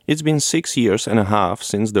It's been 6 years and a half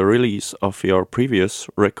since the release of your previous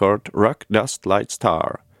record, Rock Dust Light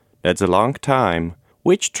Star. That's a long time.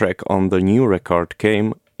 Which track on the new record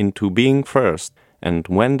came into being first, and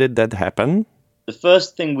when did that happen? The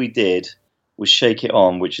first thing we did was Shake It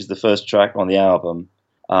On, which is the first track on the album.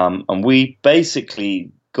 And we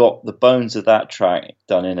basically got the bones of that track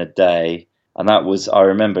done in a day. And that was, I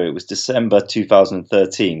remember, it was December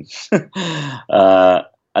 2013.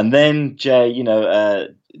 And then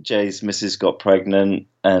Jay's missus got pregnant,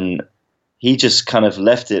 and he just kind of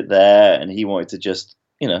left it there, and he wanted to just,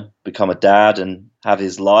 become a dad and have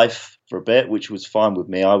his life for a bit, which was fine with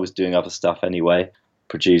me. I was doing other stuff anyway,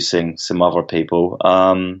 producing some other people.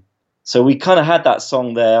 So we kind of had that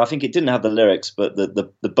song there. I think it didn't have the lyrics, but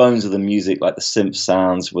the bones of the music, like the synth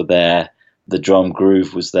sounds were there. The drum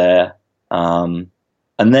groove was there. And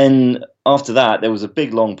then after that, there was a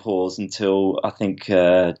big long pause until I think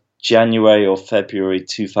January or February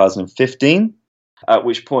 2015, at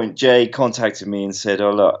which point Jay contacted me and said,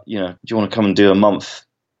 "Oh, look, do you want to come and do a month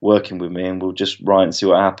working with me, and we'll just write and see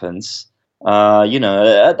what happens?"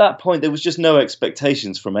 At that point, there was just no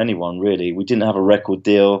expectations from anyone, really. We didn't have a record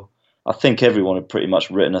deal. I think everyone had pretty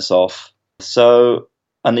much written us off. So,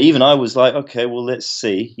 and even I was like, okay, well, let's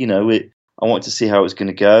see. I wanted to see how it was going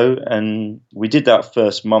to go. And we did that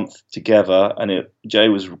first month together, and Jay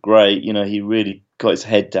was great. He really got his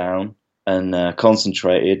head down and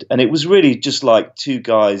concentrated. And it was really just like two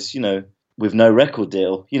guys, with no record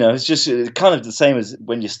deal. It's kind of the same as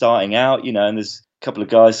when you're starting out, and there's a couple of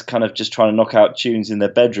guys kind of just trying to knock out tunes in their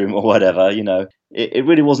bedroom or whatever. It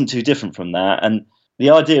really wasn't too different from that. And the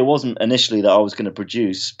idea wasn't initially that I was going to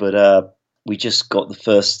produce, but we just got the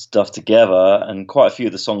first stuff together, and quite a few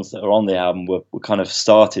of the songs that are on the album were kind of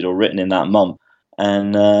started or written in that month.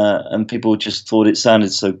 And people just thought it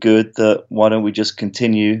sounded so good that why don't we just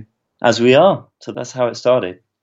continue as we are? So that's how it started.